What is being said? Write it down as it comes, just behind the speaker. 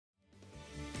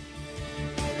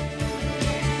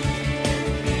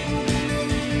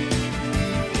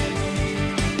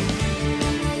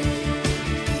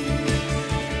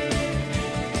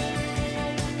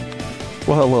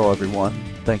Well, hello everyone.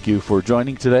 Thank you for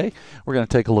joining today. We're going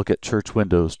to take a look at Church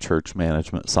Windows church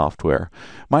management software.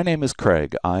 My name is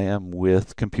Craig. I am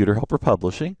with Computer Helper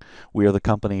Publishing. We are the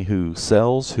company who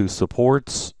sells, who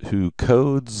supports, who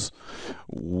codes.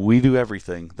 We do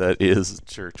everything that is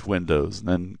Church Windows.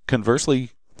 And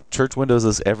conversely, Church Windows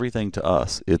is everything to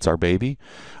us. It's our baby.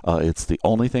 It's the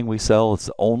only thing we sell. It's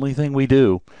the only thing we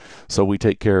do. So we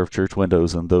take care of Church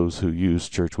Windows and those who use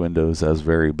Church Windows as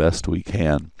very best we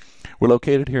can. We're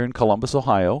located here in Columbus,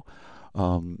 Ohio,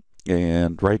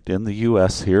 and right in the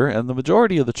U.S. here. And the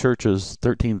majority of the churches,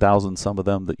 13,000 some of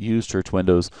them that use Church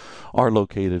Windows, are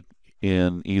located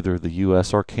in either the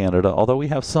U.S. or Canada, although we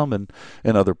have some in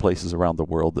other places around the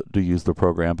world that do use the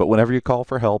program. But whenever you call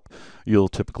for help, you'll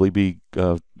typically be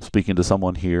speaking to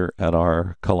someone here at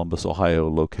our Columbus,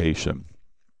 Ohio location.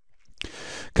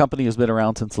 Company has been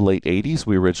around since the late 80s.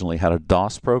 We originally had a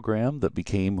DOS program that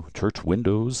became Church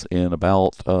Windows in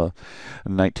about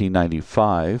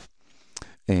 1995,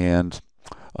 and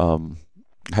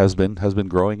has been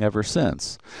growing ever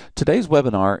since. Today's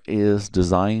webinar is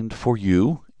designed for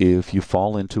you if you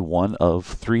fall into one of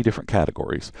three different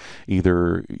categories.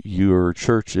 Either your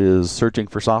church is searching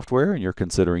for software and you're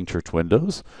considering Church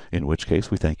Windows, in which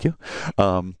case we thank you.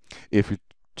 If your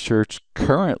church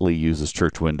currently uses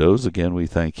Church Windows, again, we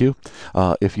thank you.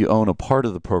 If you own a part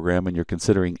of the program and you're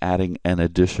considering adding an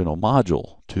additional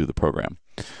module to the program.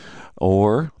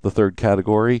 Or the third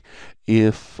category,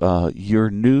 if you're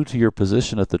new to your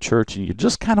position at the church and you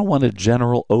just kind of want a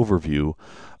general overview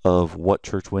of what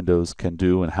Church Windows can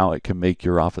do and how it can make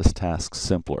your office tasks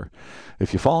simpler.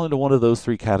 If you fall into one of those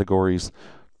three categories,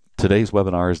 today's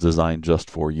webinar is designed just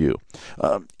for you.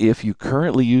 If you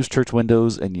currently use Church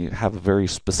Windows and you have a very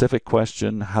specific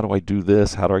question, how do I do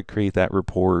this? How do I create that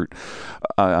report?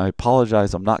 I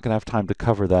apologize, I'm not going to have time to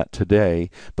cover that today,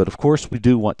 but of course we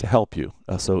do want to help you.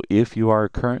 So if you are a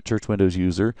current Church Windows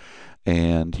user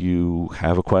and you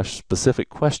have a specific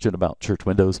question about Church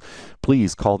Windows,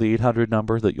 please call the 800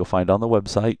 number that you'll find on the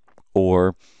website,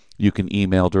 or you can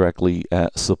email directly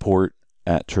at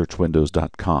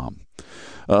support@churchwindows.com.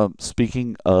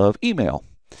 Speaking of email,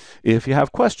 if you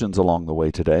have questions along the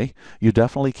way today, you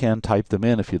definitely can type them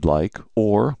in if you'd like,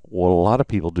 or what a lot of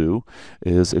people do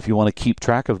is if you want to keep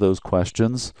track of those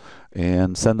questions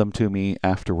and send them to me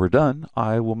after we're done,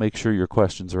 I will make sure your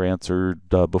questions are answered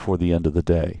before the end of the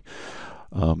day.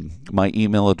 My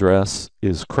email address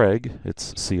is Craig,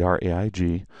 it's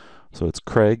C-R-A-I-G, so it's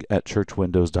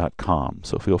craig@churchwindows.com.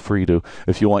 So feel free to,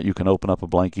 if you want, you can open up a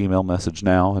blank email message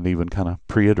now and even kind of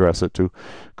pre-address it to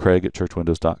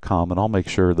craig@churchwindows.com, and I'll make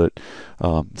sure that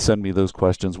send me those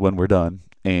questions when we're done,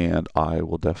 and I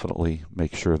will definitely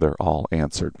make sure they're all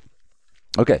answered.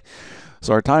 Okay,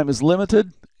 so our time is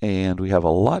limited and we have a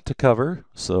lot to cover,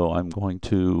 so I'm going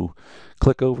to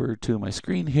click over to my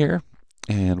screen here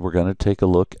and we're going to take a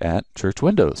look at Church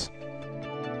Windows.